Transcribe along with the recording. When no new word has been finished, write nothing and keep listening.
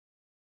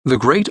The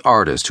great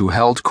artist who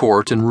held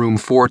court in room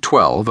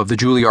 412 of the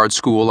Juilliard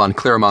School on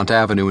Claremont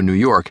Avenue in New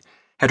York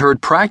had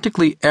heard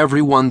practically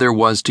everyone there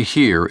was to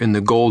hear in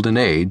the golden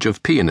age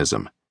of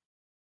pianism.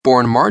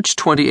 Born March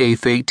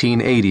 28,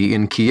 1880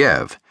 in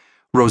Kiev,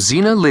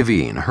 Rosina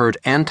Levine heard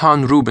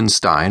Anton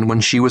Rubinstein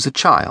when she was a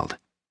child,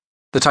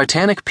 the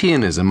Titanic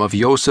pianism of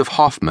Joseph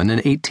Hoffmann in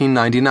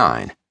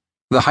 1899,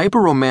 the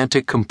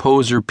hyper-romantic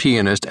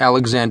composer-pianist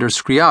Alexander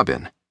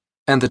Scriabin,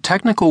 and the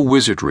technical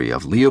wizardry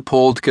of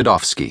Leopold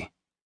Godofsky.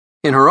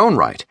 In her own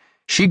right,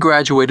 she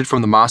graduated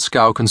from the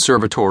Moscow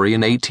Conservatory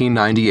in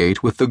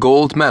 1898 with the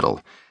gold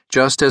medal,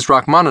 just as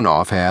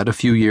Rachmaninoff had a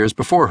few years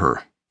before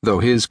her, though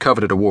his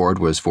coveted award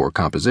was for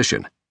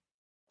composition.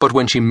 But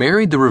when she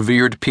married the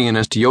revered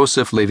pianist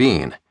Joseph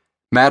Levine,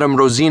 Madame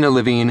Rosina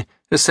Levine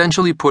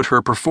essentially put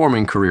her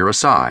performing career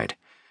aside,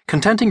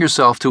 contenting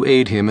herself to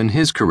aid him in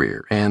his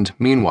career and,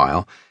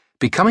 meanwhile,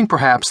 becoming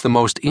perhaps the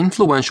most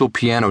influential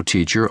piano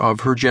teacher of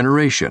her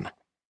generation.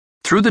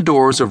 Through the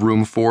doors of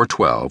room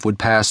 412 would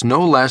pass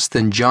no less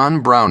than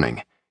John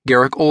Browning,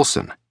 Garrick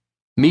Olson,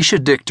 Misha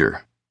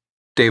Dichter,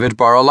 David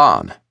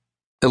Bar-Alan,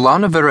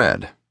 Ilana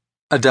Vered,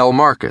 Adele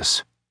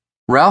Marcus,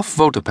 Ralph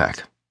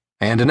Votopek,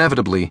 and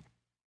inevitably,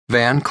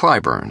 Van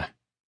Cliburn.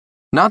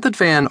 Not that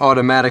Van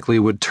automatically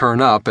would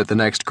turn up at the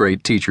next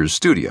great teacher's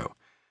studio.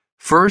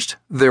 First,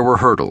 there were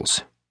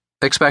hurdles,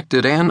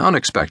 expected and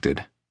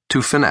unexpected,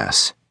 to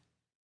finesse.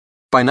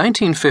 By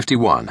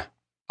 1951,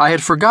 I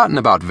had forgotten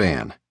about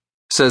Van,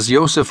 says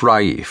Joseph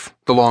Reich,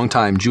 the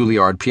longtime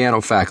Juilliard piano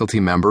faculty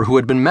member who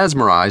had been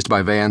mesmerized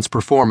by Van's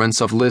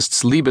performance of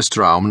Liszt's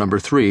Liebestraum No.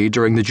 3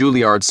 during the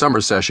Juilliard summer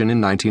session in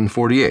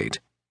 1948.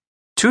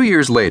 2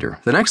 years later,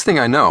 the next thing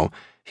I know,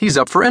 he's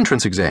up for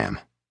entrance exam.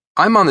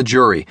 I'm on the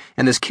jury,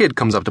 and this kid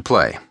comes up to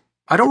play.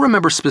 I don't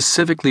remember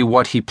specifically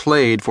what he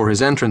played for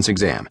his entrance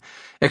exam,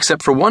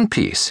 except for one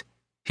piece.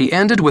 He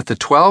ended with the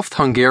 12th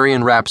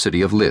Hungarian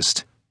Rhapsody of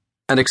Liszt.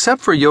 And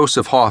except for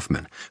Joseph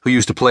Hoffmann, who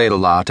used to play it a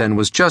lot and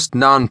was just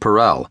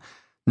nonpareil,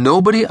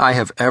 nobody I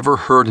have ever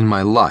heard in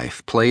my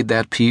life played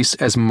that piece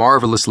as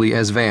marvelously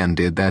as Van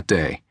did that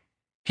day.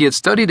 He had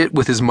studied it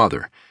with his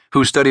mother,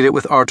 who studied it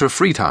with Arthur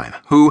Friedheim,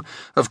 who,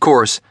 of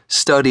course,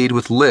 studied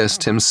with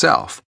Liszt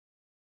himself.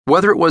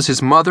 Whether it was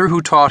his mother who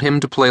taught him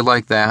to play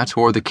like that,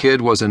 or the kid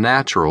was a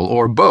natural,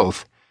 or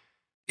both,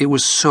 it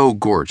was so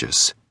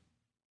gorgeous.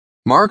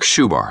 Mark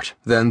Schubart,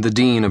 then the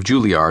dean of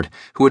Juilliard,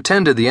 who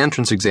attended the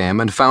entrance exam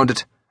and found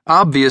it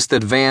obvious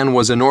that Van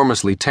was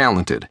enormously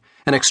talented,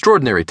 an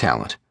extraordinary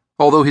talent,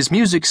 although his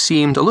music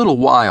seemed a little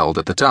wild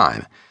at the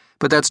time,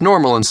 but that's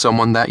normal in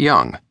someone that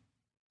young.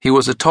 He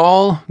was a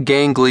tall,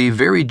 gangly,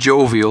 very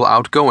jovial,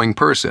 outgoing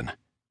person.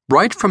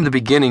 Right from the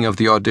beginning of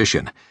the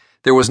audition,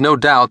 there was no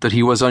doubt that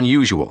he was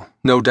unusual,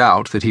 no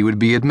doubt that he would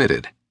be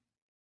admitted.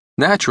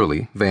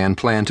 Naturally, Van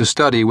planned to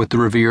study with the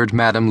revered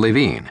Madame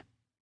Levine.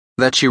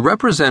 That she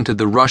represented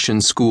the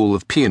Russian school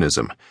of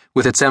pianism,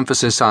 with its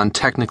emphasis on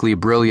technically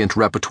brilliant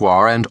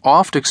repertoire and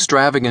oft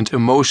extravagant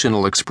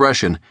emotional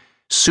expression,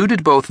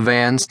 suited both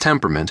Van's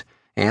temperament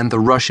and the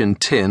Russian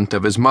tint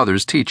of his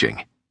mother's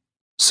teaching.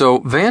 So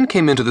Van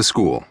came into the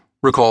school,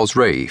 recalls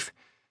Reich,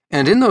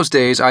 and in those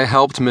days I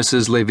helped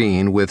Mrs.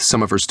 Levine with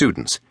some of her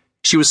students.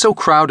 She was so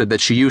crowded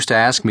that she used to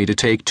ask me to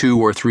take 2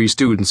 or 3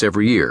 students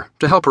every year,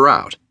 to help her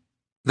out.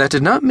 That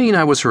did not mean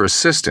I was her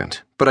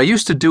assistant, but I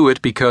used to do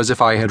it because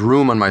if I had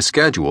room on my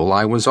schedule,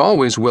 I was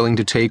always willing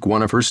to take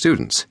one of her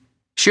students.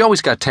 She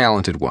always got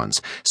talented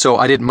ones, so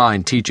I didn't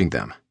mind teaching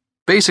them.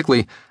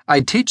 Basically,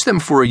 I'd teach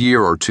them for a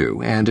year or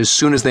 2, and as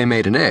soon as they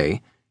made an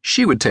A,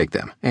 she would take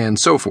them, and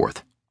so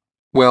forth.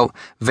 Well,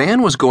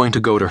 Van was going to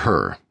go to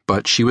her,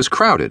 but she was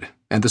crowded,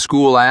 and the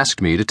school asked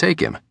me to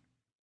take him.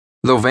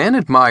 Though Van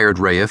admired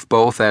Reich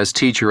both as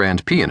teacher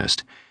and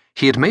pianist,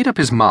 he had made up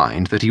his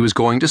mind that he was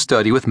going to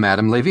study with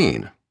Madame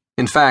Levine.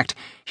 In fact,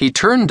 he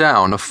turned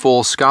down a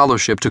full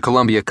scholarship to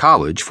Columbia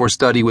College for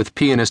study with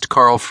pianist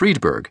Carl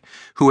Friedberg,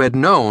 who had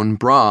known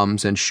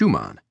Brahms and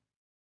Schumann.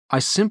 I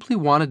simply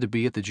wanted to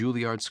be at the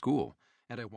Juilliard School, and I